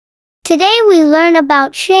Today we learn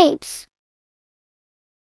about shapes.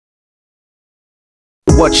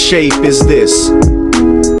 What shape is this?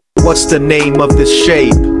 What's the name of this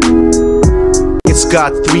shape? It's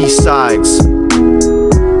got 3 sides.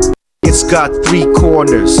 It's got 3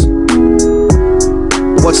 corners.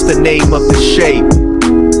 What's the name of this shape?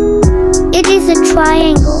 It is a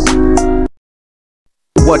triangle.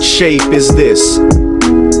 What shape is this?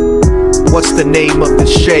 What's the name of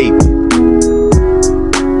this shape?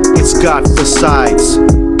 It's got 4 sides.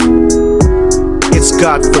 It's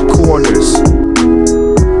got 4 corners.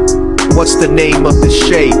 What's the name of this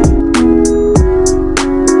shape?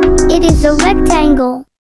 It is a rectangle.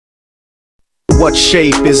 What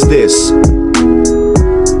shape is this?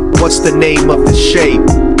 What's the name of this shape?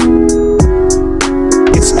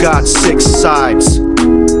 It's got 6 sides.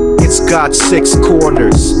 It's got 6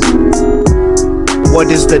 corners.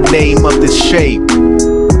 What is the name of this shape?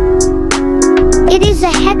 It is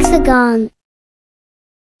a hexagon.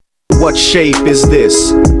 What shape is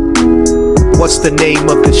this? What's the name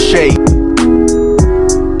of this shape?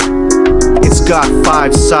 It's got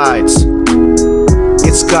 5 sides.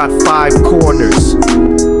 It's got 5 corners.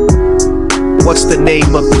 What's the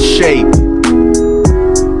name of this shape?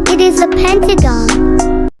 It is a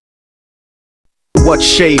pentagon. What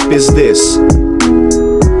shape is this?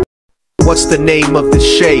 What's the name of this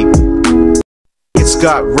shape? It's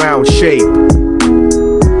got round shape.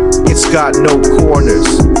 It's got no corners.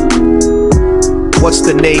 What's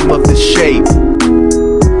the name of this shape?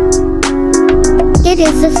 It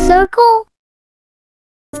is a circle.